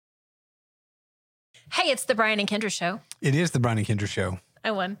Hey, it's the Brian and Kendra Show. It is the Brian and Kendra Show.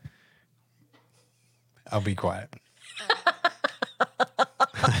 I won. I'll be quiet.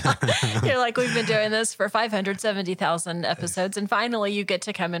 You're like, we've been doing this for 570,000 episodes, and finally you get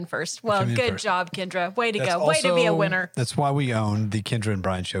to come in first. Well, good job, Kendra. Way to go. Way to be a winner. That's why we own the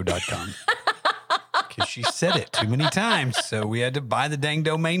KendraandBrianShow.com. Because she said it too many times, so we had to buy the dang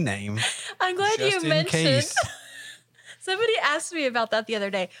domain name. I'm glad you mentioned. Case. Somebody asked me about that the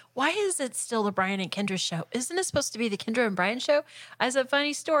other day. Why is it still the Brian and Kendra Show? Isn't it supposed to be the Kendra and Brian Show? I said,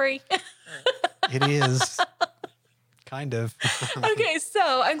 funny story. It is. Kind of. Okay,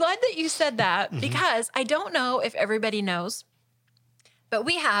 so I'm glad that you said that because I don't know if everybody knows, but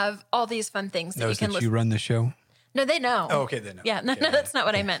we have all these fun things that you can listen. You run the show? No, they know. Oh, okay, they know. Yeah, no, that's not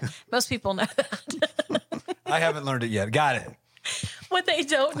what I meant. Most people know that. I haven't learned it yet. Got it. What they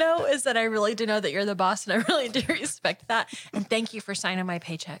don't know is that I really do know that you're the boss, and I really do respect that. And thank you for signing my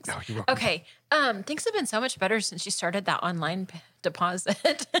paychecks. Oh, you're welcome. Okay, things have been so much better since you started that online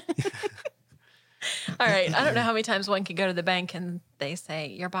deposit. All right, I don't know how many times one can go to the bank and they say,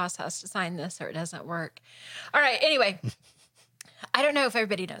 your boss has to sign this or it doesn't work. All right, anyway, I don't know if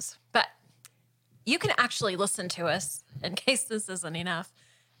everybody knows, but you can actually listen to us, in case this isn't enough,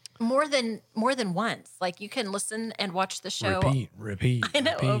 more than once. Like you can listen and watch the show. Repeat. I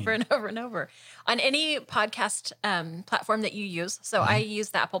know, repeat. over and over and over. On any podcast platform that you use. So I use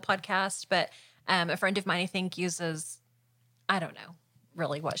the Apple Podcast, but a friend of mine, I think, uses, I don't know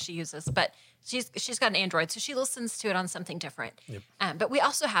really what she uses, but she's got an Android, so she listens to it on something different. Yep. But we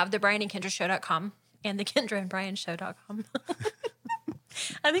also have the BrianandKendraShow.com and the KendraandBrianShow.com.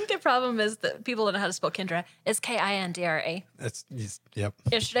 I think the problem is that people don't know how to spell Kendra. It's Kindra. Yep.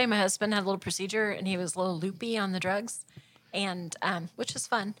 Yesterday, my husband had a little procedure, and he was a little loopy on the drugs, and which is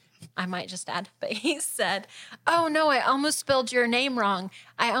fun, I might just add. But he said, oh, no, I almost spelled your name wrong.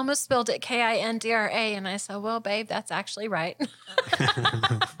 I almost spelled it Kindra. And I said, well, babe, that's actually right.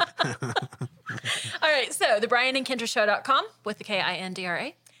 All right, so the BrianandKendraShow.com with the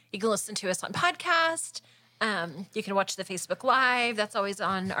Kindra. You can listen to us on podcast. You can watch the Facebook Live. That's always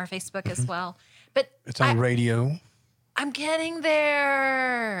on our Facebook as well. But it's on radio. I'm getting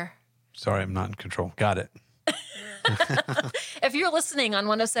there. Sorry, I'm not in control. Got it. If you're listening on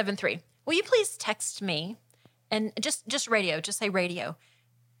 107.3, will you please text me and just radio, just say radio.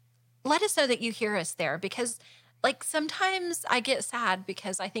 Let us know that you hear us there because like sometimes I get sad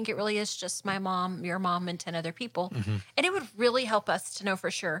because I think it really is just my mom, your mom, and 10 other people. Mm-hmm. And it would really help us to know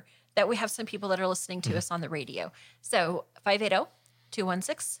for sure that we have some people that are listening to us on the radio. So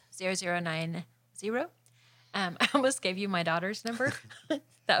 580-216-0090. I almost gave you my daughter's number.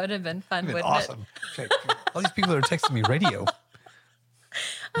 That would have been fun, wouldn't awesome. It? All these people are texting me radio.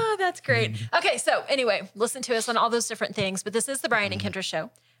 Oh, that's great. Okay, so anyway, listen to us on all those different things. But this is the Brian and Kendra Show,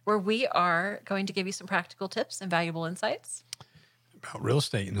 where we are going to give you some practical tips and valuable insights about real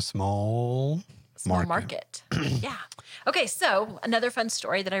estate in a small market. Yeah. Okay, so another fun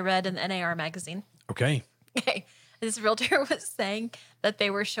story that I read in the NAR magazine. Okay. This realtor was saying that they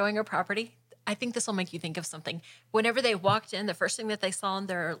were showing a property. I think this will make you think of something. Whenever they walked in, the first thing that they saw on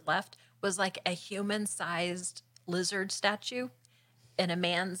their left was like a human-sized lizard statue in a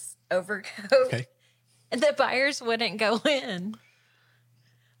man's overcoat. Okay. And the buyers wouldn't go in.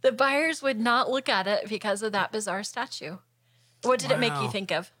 The buyers would not look at it because of that bizarre statue. What did it make you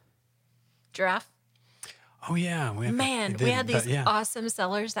think of? Giraffe? Oh, yeah. We had these awesome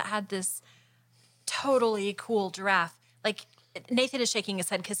sellers that had this totally cool giraffe. Like, Nathan is shaking his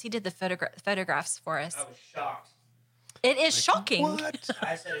head because he did the photographs for us. I was shocked. It is shocking. What?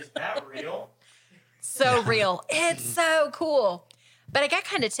 I said, is that real? So real. It's so cool. But I got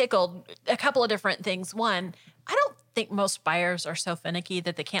kind of tickled. A couple of different things. One, I don't think most buyers are so finicky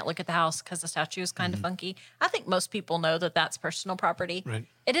that they can't look at the house because the statue is kind of funky. I think most people know that that's personal property. Right.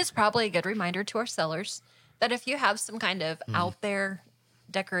 It is probably a good reminder to our sellers that if you have some kind of out there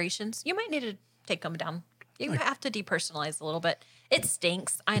decorations, you might need to take them down. You have to depersonalize a little bit. It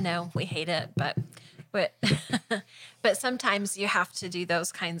stinks. I know we hate it, but sometimes you have to do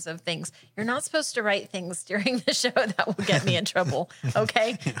those kinds of things. You're not supposed to write things during the show that will get me in trouble.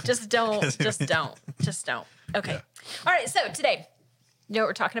 Okay, just don't. Okay. Yeah. All right. So today, you know what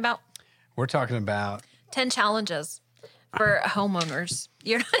we're talking about? We're talking about 10 challenges for homeowners.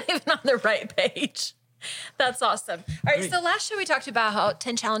 You're not even on the right page. That's awesome. All right, so last show we talked about how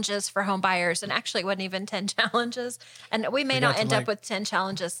 10 challenges for home buyers, and actually it wasn't even 10 challenges. And we may not end up with 10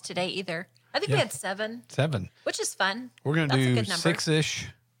 challenges today either. I think we had 7. 7. Which is fun. We're going to do 6-ish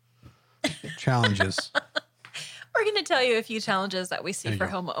challenges. We're going to tell you a few challenges that we see for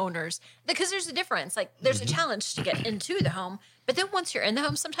homeowners. Because there's a difference. Like, there's a challenge to get into the home. But then once you're in the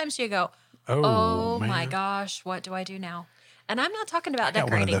home, sometimes you go, Oh, man. my gosh, what do I do now? And I'm not talking about Got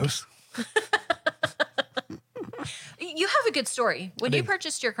one of decorating. those. You have a good story. When you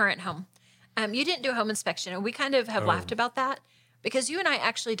purchased your current home, you didn't do a home inspection, and we kind of have laughed about that because you and I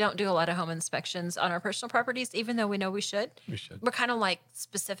actually don't do a lot of home inspections on our personal properties, even though we know we should. We should. We're kind of like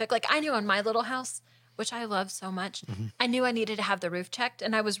specific. Like I knew on my little house, which I love so much, I knew I needed to have the roof checked,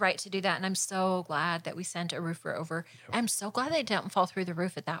 and I was right to do that. And I'm so glad that we sent a roofer over. Yep. I'm so glad they didn't fall through the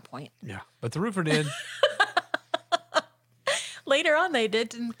roof at that point. Yeah, but the roofer did. Later on, they did,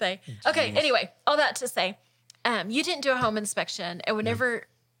 didn't they? Jeez. Okay, anyway, all that to say, you didn't do a home inspection. And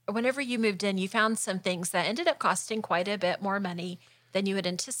whenever you moved in, you found some things that ended up costing quite a bit more money than you had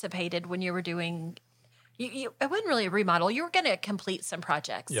anticipated when you were doing, it wasn't really a remodel. You were going to complete some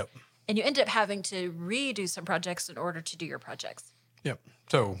projects. Yep. And you ended up having to redo some projects in order to do your projects. Yep.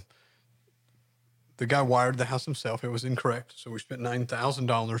 So the guy wired the house himself. It was incorrect. So we spent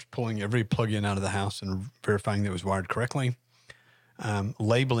 $9,000 pulling every plug-in out of the house and verifying that it was wired correctly.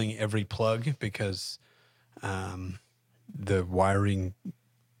 Labeling every plug because the wiring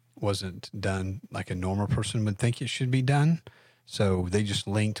wasn't done like a normal person would think it should be done. So they just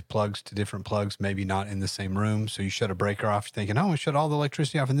linked plugs to different plugs, maybe not in the same room. So you shut a breaker off thinking, oh, we shut all the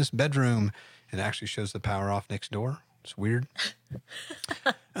electricity off in this bedroom. And it actually shows the power off next door. It's weird.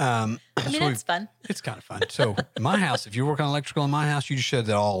 It's fun. It's kind of fun. So in my house, if you're working on electrical in my house, you just shut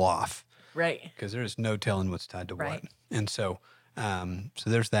it all off. Right. Because there is no telling what's tied to right. what. And so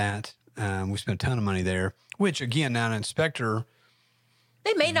there's that. We spent a ton of money there, which again, now an inspector.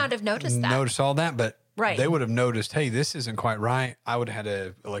 They may not have noticed that. Notice all that, but right. they would have noticed, hey, this isn't quite right. I would have had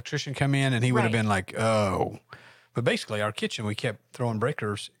an electrician come in and he would have been like, oh. But basically our kitchen, we kept throwing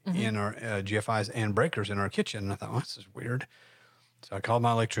breakers in our GFIs and breakers in our kitchen. And I thought, well, this is weird. So I called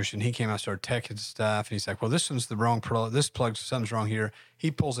my electrician. He came out, started checking stuff. And he's like, well, this one's the wrong plug. This plug, something's wrong here. He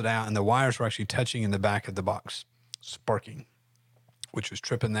pulls it out and the wires were actually touching in the back of the box, sparking. Which was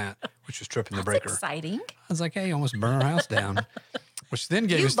tripping the breaker. That's exciting. I was like, hey, almost burn our house down. Which then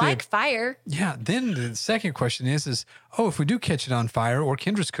gave us fire. Yeah. Then the second question is, if we do catch it on fire or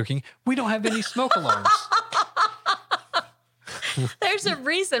Kendra's cooking, we don't have any smoke alarms. There's a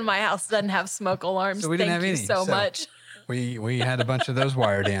reason my house doesn't have smoke alarms. So we didn't have any. So much. We had a bunch of those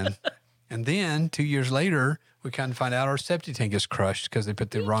wired in. And then 2 years later, we kind of find out our septic tank is crushed because they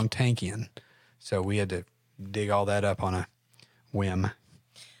put the wrong tank in. So we had to dig all that up on a whim.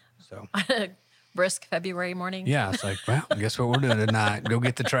 So brisk February morning. Yeah, it's like, well, guess what we're doing tonight? Go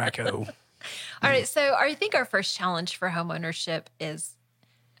get the track hoe. All right, so I think our first challenge for home ownership is,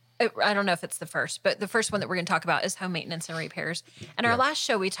 I don't know if it's the first, but the first one that we're going to talk about is home maintenance and repairs. And our last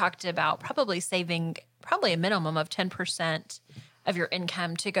show, we talked about saving a minimum of 10% of your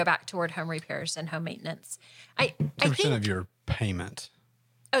income to go back toward home repairs and home maintenance. 10% of your payment.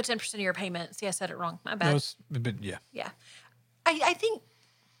 Oh, 10% of your payment. See, I said it wrong. My bad. But yeah. Yeah. I think,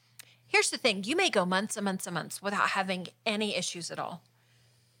 here's the thing. You may go months and months and months without having any issues at all.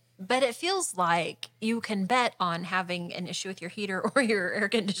 But it feels like you can bet on having an issue with your heater or your air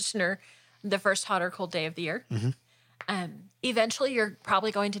conditioner the first hot or cold day of the year. Mm-hmm. Eventually, you're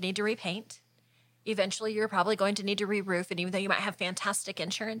probably going to need to repaint. Eventually, you're probably going to need to re-roof. And even though you might have fantastic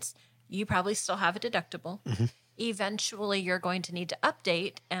insurance, you probably still have a deductible. Mm-hmm. Eventually, you're going to need to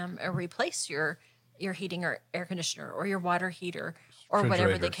update or replace your heating or air conditioner or your water heater or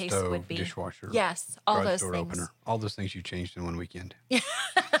whatever the case would be. Dishwasher. Yes, all those door things. Opener. All those things you changed in one weekend.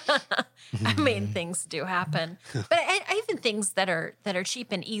 I mean, things do happen. But I even things that are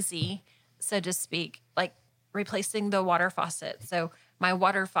cheap and easy, so to speak, like replacing the water faucet. So my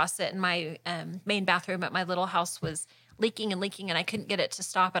water faucet in my main bathroom at my little house was leaking, and I couldn't get it to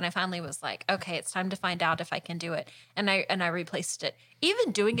stop. And I finally was like, okay, it's time to find out if I can do it. And I replaced it.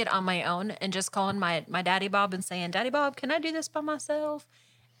 Even doing it on my own and just calling my Daddy Bob and saying, Daddy Bob, can I do this by myself?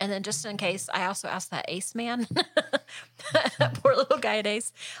 And then just in case, I also asked that Ace man, that poor little guy at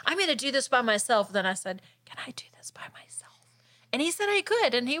Ace, I'm going to do this by myself. Then I said, can I do this by myself? And he said I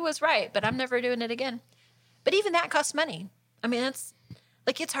could, and he was right, but I'm never doing it again. But even that costs money. I mean, it's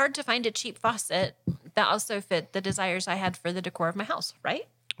hard to find a cheap faucet that also fit the desires I had for the decor of my house, right?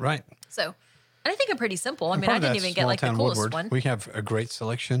 Right. So, and I think I'm pretty simple. I mean, I didn't even get like the coolest Woodward. one. We have a great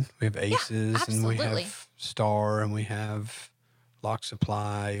selection. We have Aces, and we have Star, and we have Lock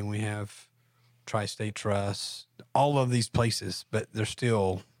Supply, and we have Tri-State Truss, all of these places, but they're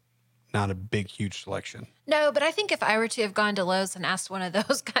still not a big, huge selection. No, but I think if I were to have gone to Lowe's and asked one of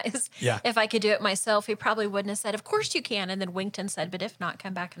those guys if I could do it myself, he probably wouldn't have said, of course you can, and then winked and said, but if not,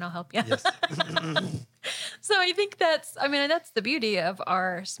 come back and I'll help you. Yes. So I think that's the beauty of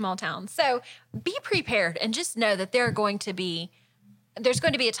our small town. So be prepared and just know that there are going to be there's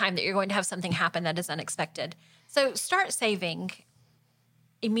going to be a time that you're going to have something happen that is unexpected. So start saving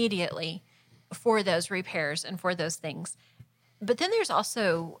immediately for those repairs and for those things. But then there's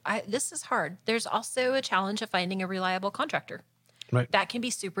also, this is hard. There's also a challenge of finding a reliable contractor. Right. That can be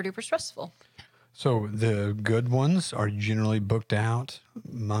super duper stressful. So the good ones are generally booked out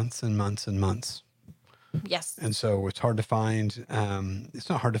months and months and months. Yes. And so it's hard to find, it's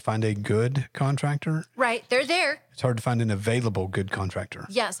not hard to find a good contractor. Right. They're there. It's hard to find an available good contractor.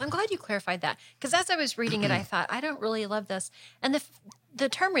 Yes. I'm glad you clarified that. Because as I was reading it, I thought, I don't really love this. And the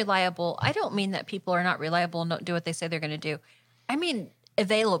term reliable, I don't mean that people are not reliable and don't do what they say they're going to do. I mean,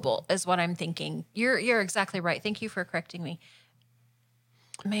 available is what I'm thinking. You're exactly right. Thank you for correcting me.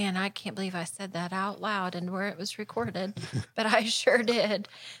 Man, I can't believe I said that out loud and where it was recorded, but I sure did.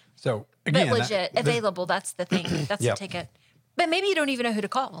 So again, but legit, available, that's the thing. That's Yep. the ticket. But maybe you don't even know who to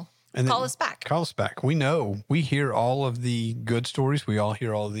call. And Call then us back. Call us back. We know. We hear all of the good stories. We all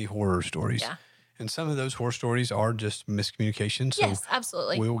hear all of the horror stories. Yeah. And some of those horror stories are just miscommunication. So Yes,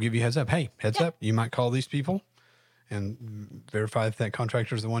 absolutely. we will give you a heads up. Hey, heads up. You might call these people and verify if that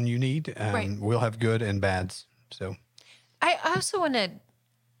contractor is the one you need. Right. We'll have good and bads. So I also want to,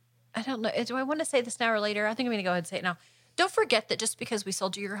 I don't know, do I want to say this now or later? I think I'm going to go ahead and say it now. Don't forget that just because we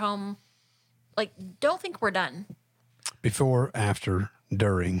sold you your home, like, don't think we're done. before, after,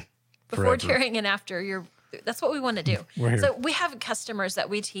 during, Before, forever. during, and after, that's what we want to do. We're here. So we have customers that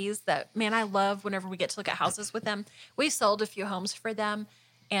we tease that, man, I love whenever we get to look at houses with them. We've sold a few homes for them.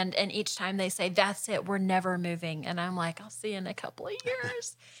 And each time they say, that's it, we're never moving. And I'm like, I'll see you in a couple of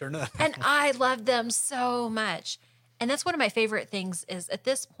years. Sure enough. And I love them so much. And that's one of my favorite things is at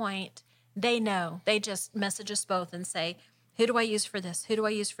this point, they know. They just message us both and say, who do I use for this? Who do I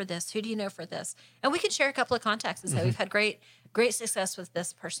use for this? Who do you know for this? And we can share a couple of contacts and say, we've had great success with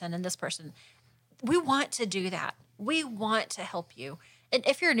this person and this person. We want to do that. We want to help you. And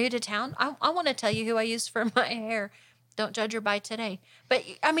if you're new to town, I want to tell you who I use for my hair. Don't judge her by today. But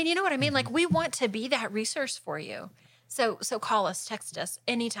I mean, you know what I mean? Like, we want to be that resource for you. So call us, text us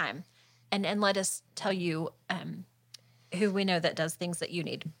anytime and let us tell you who we know that does things that you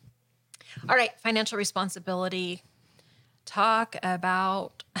need. All right. Financial responsibility. Talk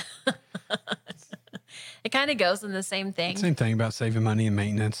about, it kind of goes in the same thing. Same thing about saving money and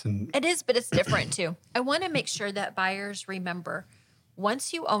maintenance. And It is, but it's different too. I want to make sure that buyers remember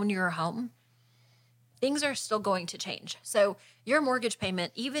once you own your home, things are still going to change. So your mortgage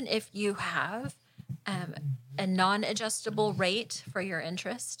payment, even if you have a non-adjustable rate for your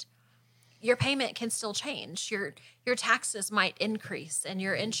interest, your payment can still change. Your taxes might increase and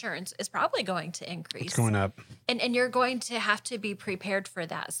your insurance is probably going to increase. it's going up. And you're going to have to be prepared for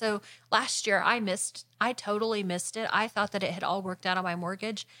that. So last year I totally missed it. I thought that it had all worked out on my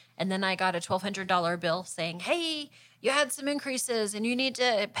mortgage. And then I got a $1,200 bill saying, hey, you had some increases and you need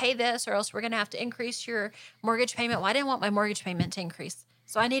to pay this or else we're going to have to increase your mortgage payment. Well, I didn't want my mortgage payment to increase.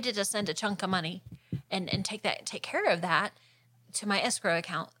 So I needed to send a chunk of money and take care of that to my escrow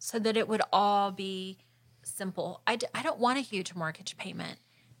account so that it would all be simple. I don't want a huge mortgage payment.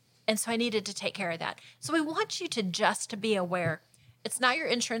 And so I needed to take care of that. So we want you to just be aware. It's not your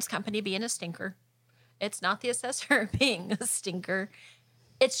insurance company being a stinker. It's not the assessor being a stinker.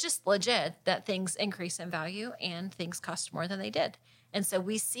 It's just legit that things increase in value and things cost more than they did. And so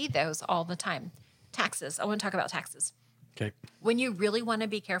we see those all the time. Taxes. I want to talk about taxes. Okay. When you really want to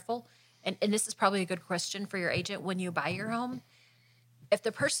be careful, and this is probably a good question for your agent when you buy your home, if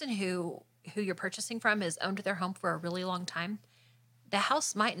the person who you're purchasing from has owned their home for a really long time, the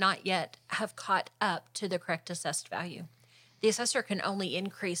house might not yet have caught up to the correct assessed value. The assessor can only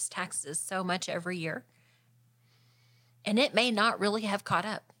increase taxes so much every year, and it may not really have caught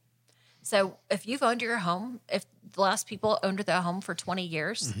up. So if you've owned your home, if the last people owned their home for 20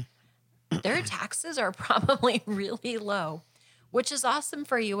 years, their taxes are probably really low, which is awesome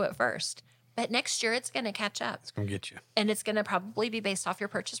for you at first. But next year, it's going to catch up. It's going to get you. And it's going to probably be based off your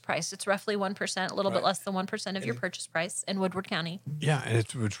purchase price. It's roughly 1%, a little bit less than 1% of your purchase price in Woodward County. Yeah. And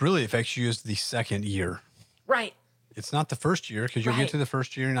it really affects you as the second year. Right. It's not the first year because you'll Right. get to the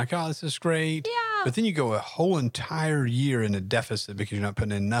first year and you're like, oh, this is great. Yeah. But then you go a whole entire year in a deficit because you're not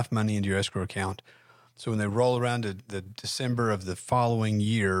putting enough money into your escrow account. So when they roll around to the December of the following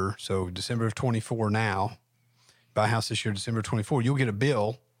year, so December of 24 now, buy a house this year, December 24, you'll get a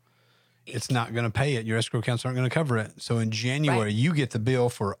bill. It's not going to pay it. Your escrow accounts aren't going to cover it. So in January, Right. you get the bill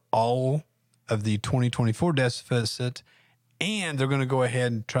for all of the 2024 deficit, and they're going to go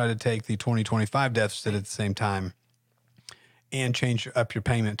ahead and try to take the 2025 deficit at the same time and change up your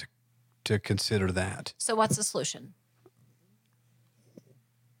payment to consider that. So what's the solution?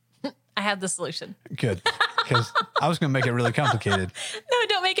 I have the solution. Good. because I was going to make it really complicated. No,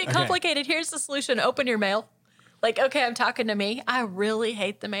 don't make it complicated. Here's the solution. Open your mail. Like, okay, I'm talking to me. I really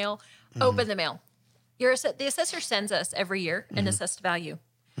hate the mail. Open the mail. The assessor sends us every year an assessed value.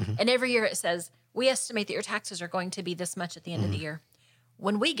 And every year it says, we estimate that your taxes are going to be this much at the end of the year.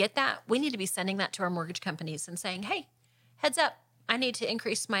 When we get that, we need to be sending that to our mortgage companies and saying, hey, heads up, I need to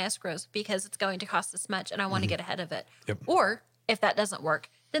increase my escrows because it's going to cost this much and I want to get ahead of it. Yep. Or if that doesn't work,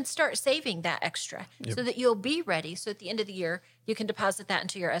 then start saving that extra so that you'll be ready. So at the end of the year, you can deposit that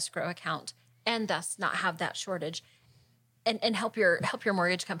into your escrow account and thus not have that shortage and help your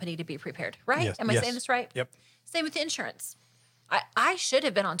mortgage company to be prepared, right? Yes. Am I saying this right? Yep. Same with the insurance. I should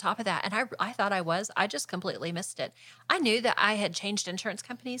have been on top of that, and I thought I was. I just completely missed it. I knew that I had changed insurance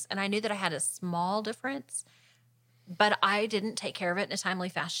companies, and I knew that I had a small difference, but I didn't take care of it in a timely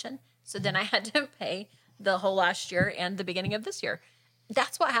fashion. So then I had to pay the whole last year and the beginning of this year.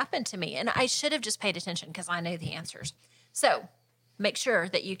 That's what happened to me, and I should have just paid attention because I knew the answers. So make sure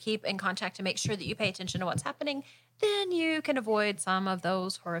that you keep in contact and make sure that you pay attention to what's happening. Then you can avoid some of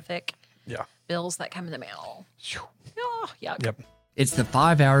those horrific bills that come in the mail. Oh, yuck. Yep. It's the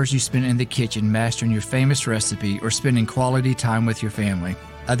 5 hours you spend in the kitchen mastering your famous recipe or spending quality time with your family.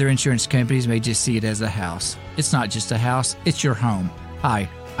 Other insurance companies may just see it as a house. It's not just a house, it's your home. Hi,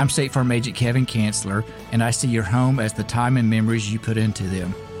 I'm State Farm Agent Kevin Kanzler, and I see your home as the time and memories you put into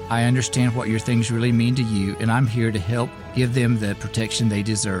them. I understand what your things really mean to you, and I'm here to help give them the protection they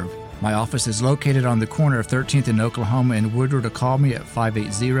deserve. My office is located on the corner of 13th and Oklahoma and Woodward, or call me at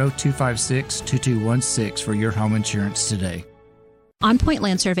 580-256-2216 for your home insurance today. On Point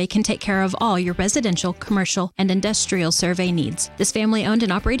Land Survey can take care of all your residential, commercial, and industrial survey needs. This family-owned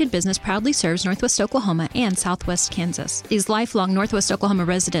and operated business proudly serves Northwest Oklahoma and Southwest Kansas. These lifelong Northwest Oklahoma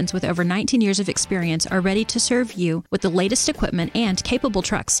residents with over 19 years of experience are ready to serve you with the latest equipment and capable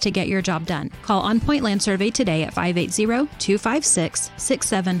trucks to get your job done. Call On Point Land Survey today at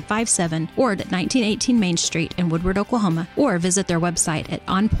 580-256-6757 or at 1918 Main Street in Woodward, Oklahoma, or visit their website at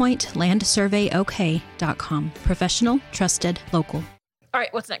onpointlandsurveyok.com. Professional, trusted, local. All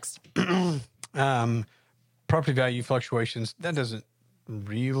right, what's next? Property value fluctuations, that doesn't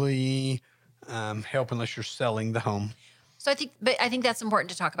really help unless you're selling the home. So I think that's important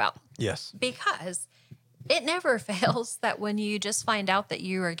to talk about. Yes. Because it never fails that when you just find out that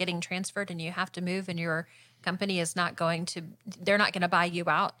you are getting transferred and you have to move and your company is not going to, they're not going to buy you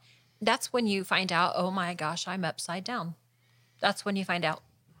out. That's when you find out, oh my gosh, I'm upside down. That's when you find out.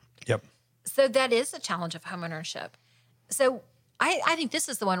 Yep. So that is a challenge of homeownership. So I think this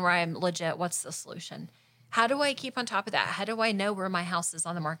is the one where I'm legit. What's the solution? How do I keep on top of that? How do I know where my house is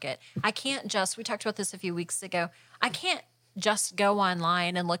on the market? I can't just, we talked about this a few weeks ago. I can't just go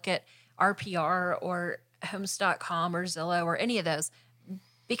online and look at RPR or homes.com or Zillow or any of those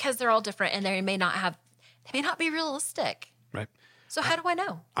because they're all different and they may not be realistic. Right. So how do I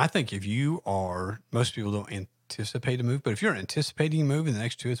know? I think if you are, most people don't anticipate a move, but if you're anticipating a move in the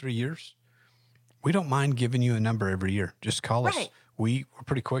next 2 or 3 years, we don't mind giving you a number every year. Just call us. We're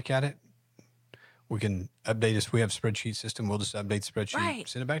pretty quick at it. We can update us. We have a spreadsheet system. We'll just update the spreadsheet,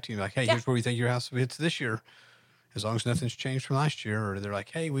 send it back to you. Like, hey, here's where we think your house hits this year. As long as nothing's changed from last year. Or they're like,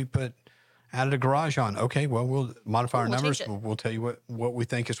 hey, we added a garage on. Okay, well, we'll modify our numbers. We'll tell you what we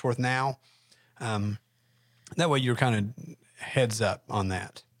think it's worth now. That way you're kind of heads up on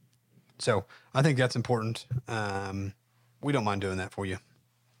that. So I think that's important. We don't mind doing that for you.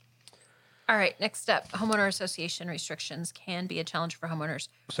 All right, next up, homeowner association restrictions can be a challenge for homeowners.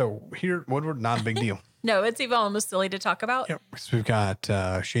 So here, Woodward, not a big deal. No, it's even almost silly to talk about. Yep. So we've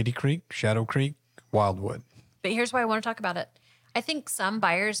got Shady Creek, Shadow Creek, Wildwood. But here's why I want to talk about it. I think some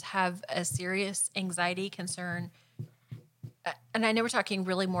buyers have a serious anxiety concern. And I know we're talking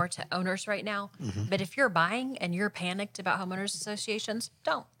really more to owners right now. Mm-hmm. But if you're buying and you're panicked about homeowners associations,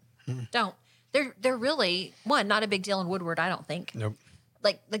 don't. Mm-hmm. Don't. They're really, not a big deal in Woodward, I don't think. Nope.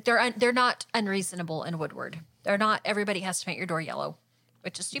 Like they're not unreasonable in Woodward. They're not. Everybody has to paint your door yellow,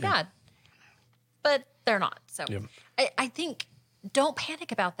 which is too bad. But they're not. So I think don't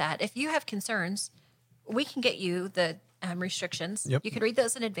panic about that. If you have concerns, we can get you the restrictions. Yep. You can read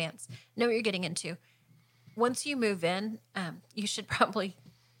those in advance. Know what you're getting into. Once you move in, you should probably,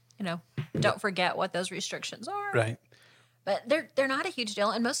 don't forget what those restrictions are. Right. But they're not a huge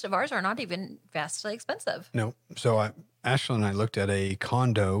deal, and most of ours are not even vastly expensive. No. So Ashley and I looked at a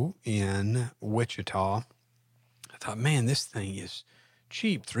condo in Wichita. I thought, man, this thing is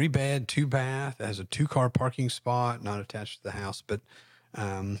cheap. 3-bed, 2-bath, has a 2-car parking spot, not attached to the house, but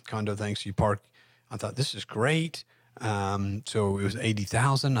condo thing. So you park. I thought, this is great. So it was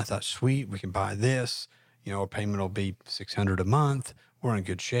 $80,000. I thought, sweet, we can buy this. Our payment will be $600 a month. We're in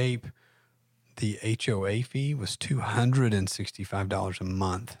good shape. the HOA fee was $265 a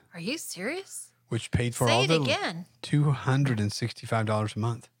month, Are you serious? which paid for Say all it the again. $265 a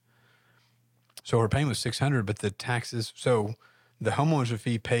month. So her payment was $600, but the taxes. So the homeownership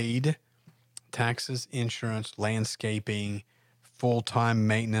fee paid taxes, insurance, landscaping, full-time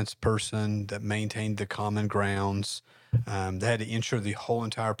maintenance person that maintained the common grounds. They had to insure the whole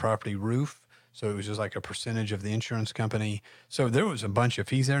entire property roof. So it was just like a percentage of the insurance company. So there was a bunch of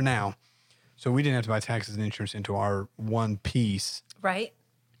fees there now. So we didn't have to buy taxes and insurance into our one piece. Right.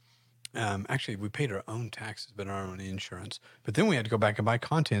 Actually, we paid our own taxes, but our own insurance. But then we had to go back and buy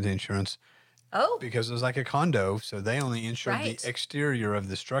content insurance. Oh. Because it was like a condo. So they only insured Right. the exterior of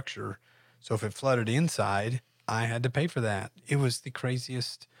the structure. So if it flooded inside, I had to pay for that. It was the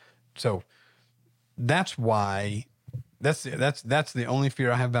craziest. So that's why that's the only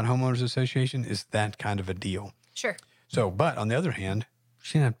fear I have about homeowners association is that kind of a deal. Sure. So, but on the other hand,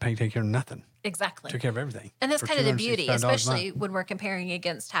 she didn't have to take care of nothing. Exactly. Took care of everything. And that's for kind of the beauty, $265 a month. especially when we're comparing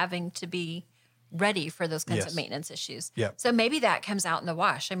against having to be ready for those kinds Yes. of maintenance issues. Yep. So maybe that comes out in the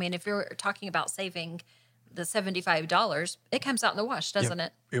wash. I mean, if you're talking about saving the $75, it comes out in the wash, doesn't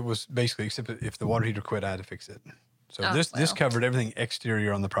Yep. it? It was basically, except if the water heater quit, I had to fix it. So Oh, this well. covered everything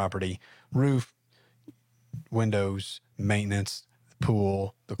exterior on the property: roof, windows, maintenance, the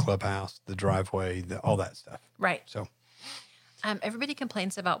pool, the clubhouse, the driveway, all that stuff. Right. So, Everybody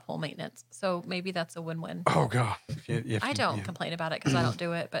complains about pool maintenance, so maybe that's a win-win. oh God, I don't complain about it because I don't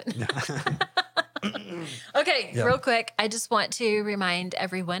do it, but okay, real quick. I just want to remind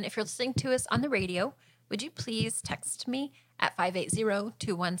everyone, if you're listening to us on the radio, would you please text me at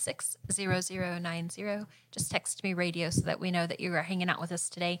 580-216-0090. Just text me radio so that we know that you are hanging out with us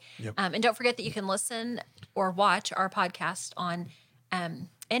today. Yep. And don't forget that you can listen or watch our podcast on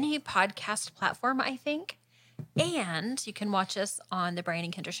any podcast platform, I think. And you can watch us on the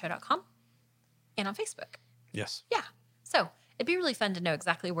BrianandKendraShow.com and on Facebook. Yes. Yeah. So it'd be really fun to know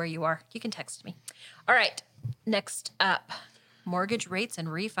exactly where you are. You can text me. All right. Next up, mortgage rates and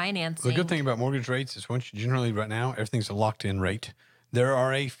refinancing. The good thing about mortgage rates is once generally right now, everything's a locked in rate. There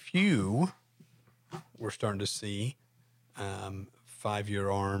are a few we're starting to see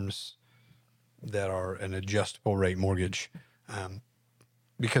 5-year ARMs that are an adjustable rate mortgage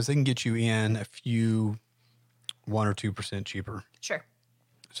because they can get you in a few 1 or 2% cheaper. Sure.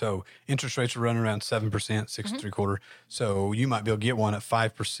 So interest rates are running around 7%, 6.75%. So you might be able to get one at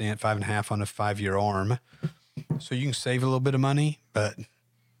 5%, 5.5% on a 5-year ARM. So you can save a little bit of money, but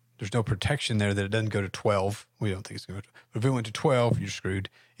there's no protection there that it doesn't go to 12. We don't think it's going to go to 12. But if it went to 12, you're screwed.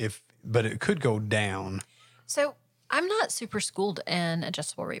 But it could go down. So I'm not super schooled in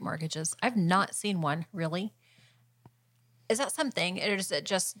adjustable rate mortgages. I've not seen one, really. Is that something, or does it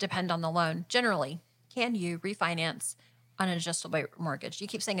just depend on the loan? Generally, can you refinance on an adjustable rate mortgage? You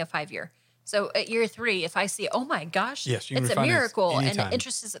keep saying a 5-year. So at year 3, if I see, oh my gosh, Yes, you can it's a refinance miracle, and anytime. the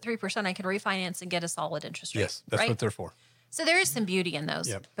interest is at 3%, I can refinance and get a solid interest rate. Yes, that's right? what they're for. So there is some beauty in those,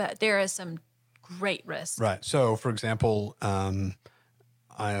 Yep. but there is some great risk. Right. So, for example,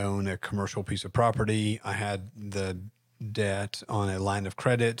 I own a commercial piece of property. I had the debt on a line of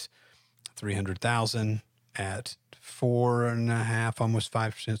credit, $300,000 at 4.5%, almost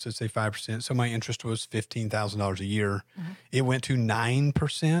 5%. So let's say 5%. So my interest was $15,000 a year. It went to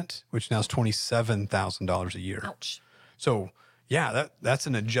 9%, which now is $27,000 a year. Ouch. So yeah, that's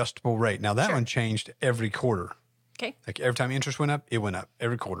an adjustable rate. Now that Sure. one changed every quarter. Okay. Like every time interest went up, it went up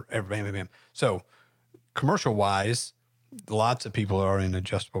every quarter, bam, bam, bam. So commercial wise, lots of people are in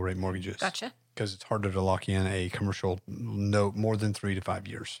adjustable rate mortgages. Gotcha. Because it's harder to lock in a commercial note more than 3 to 5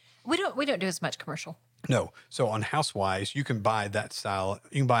 years. We don't do as much commercial. No. So on house wise, you can buy that style.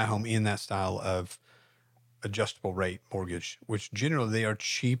 You can buy a home in that style of adjustable rate mortgage, which generally they are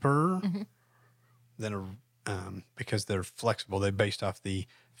cheaper than because they're flexible. They're based off the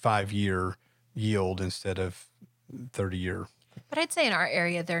 5-year yield instead of 30-year. But I'd say in our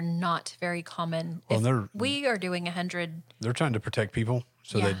area, they're not very common. Well, If we are doing 100, They're trying to protect people,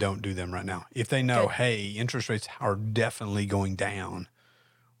 so Yeah. they don't do them right now. If they know, Good. hey, interest rates are definitely going down,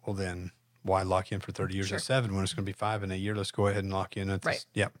 well then why lock in for 30 years Sure. at 7 when it's going to be 5 in a year? Let's go ahead and lock in. Right.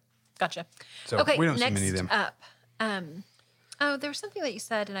 Yep. gotcha. So Okay, we don't see next many of them. up. There was something that you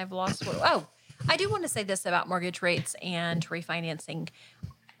said, and I've lost what. Oh, I do want to say this about mortgage rates and refinancing.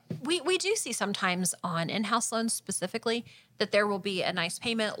 We do see sometimes on in-house loans specifically that there will be a nice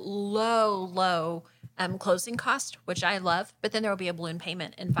payment, low closing cost, which I love, but then there will be a balloon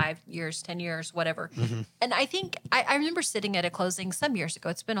payment in 5 years, 10 years, whatever. And I think I remember sitting at a closing some years ago.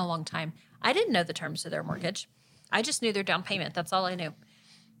 It's been a long time. I didn't know the terms of their mortgage. I just knew their down payment. That's all I knew.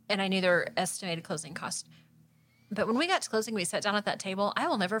 And I knew their estimated closing cost. But when we got to closing, we sat down at that table. I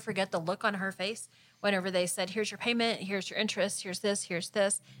will never forget the look on her face whenever they said, here's your payment, here's your interest, here's this, here's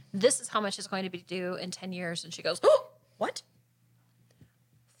this. This is how much is going to be due in 10 years. And she goes, oh, what?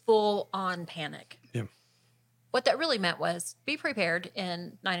 Full on panic. Yeah. What that really meant was be prepared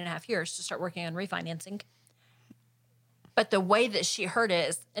in 9.5 years to start working on refinancing. But the way that she heard it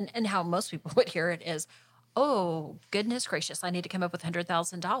is, and how most people would hear it is, oh, goodness gracious, I need to come up with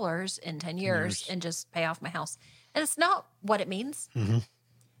 $100,000 in 10 years and just pay off my house. And it's not what it means. Mm-hmm.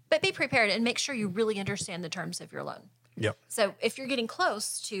 But be prepared and make sure you really understand the terms of your loan. Yep. So if you're getting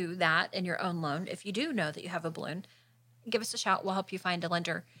close to that in your own loan, if you do know that you have a balloon, give us a shout. We'll help you find a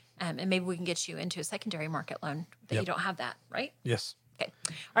lender. And maybe we can get you into a secondary market loan that you don't have that, right? Yes. Okay.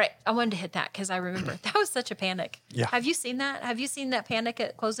 All right. I wanted to hit that because I remember that was such a panic. Yeah. Have you seen that? Have you seen that panic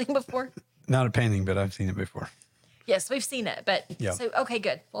at closing before? Not a panic, but I've seen it before. Yes, we've seen it. But yeah. So, okay,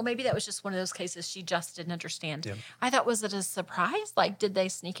 good. Well, maybe that was just one of those cases she just didn't understand. Yeah. I thought, was it a surprise? Like, did they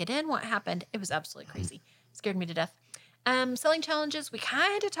sneak it in? What happened? It was absolutely crazy. Scared me to death. Selling challenges. We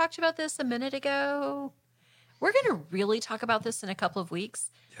kind of talked about this a minute ago. We're going to really talk about this in a couple of weeks.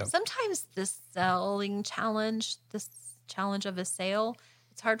 Yep. Sometimes this selling challenge, this challenge of a sale,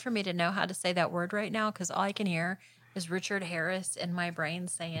 it's hard for me to know how to say that word right now because all I can hear is Richard Harris in my brain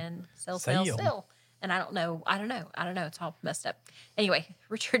saying sell. And I don't know. It's all messed up. Anyway,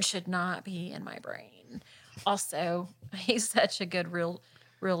 Richard should not be in my brain. Also, he's such a good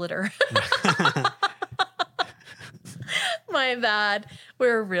realtor. My bad.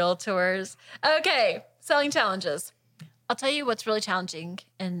 We're realtors. Okay, selling challenges. I'll tell you what's really challenging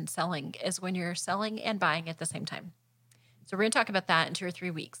in selling is when you're selling and buying at the same time. So we're going to talk about that in 2 or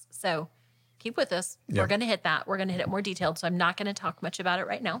 3 weeks. So keep with us. Yep. We're going to hit that. We're going to hit it more detailed. So I'm not going to talk much about it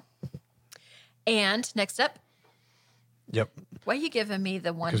right now. And next up. Yep. Why are you giving me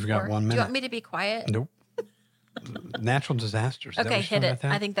the one? Because we got 1 minute. Do you want me to be quiet? Nope. Natural disasters. Okay, hit it.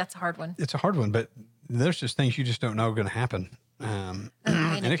 I think that's a hard one. It's a hard one, but there's just things you just don't know are going to happen. And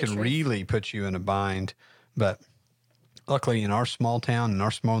it can really put you in a bind. But luckily in our small town, in our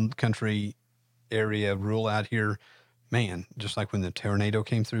small country area, rural out here, man, just like when the tornado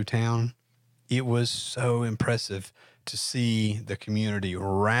came through town, it was so impressive to see the community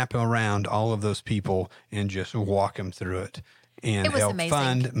wrap around all of those people and just walk them through it and help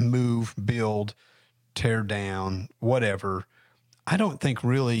fund, move, build, tear down, whatever. I don't think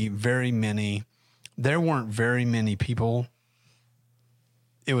really there weren't very many people.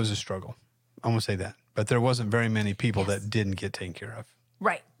 It was a struggle. I'm going to say that. But there wasn't very many people that didn't get taken care of.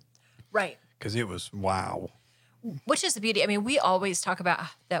 Right. Because it was, wow. Which is the beauty. I mean, we always talk about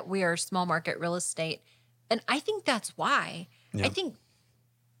that we are small market real estate. And I think that's why. Yeah. I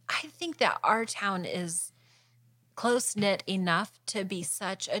think that our town is close-knit enough to be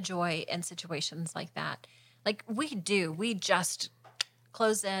such a joy in situations like that. Like we just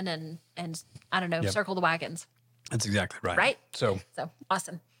close in and I don't know, circle the wagons. That's exactly right. Right? So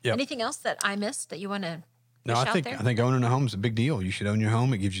awesome. Yep. Anything else that I missed that you want to No, I think owning a home is a big deal. You should own your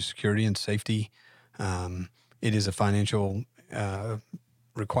home. It gives you security and safety. It is a financial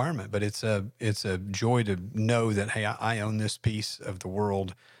requirement, but it's a joy to know that, hey, I own this piece of the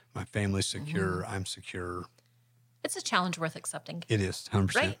world. My family's secure. I'm secure. It's a challenge worth accepting. It is,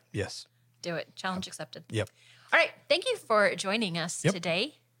 100%. Right? Yes. Do it. Challenge accepted. Yep. All right. Thank you for joining us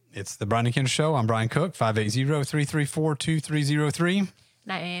today. It's the Brian and Kendra Show. I'm Brian Cook, 580-334-2303.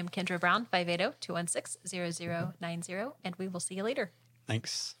 And I am Kendra Brown, 580-216-0090. And we will see you later.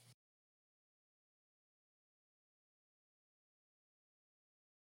 Thanks.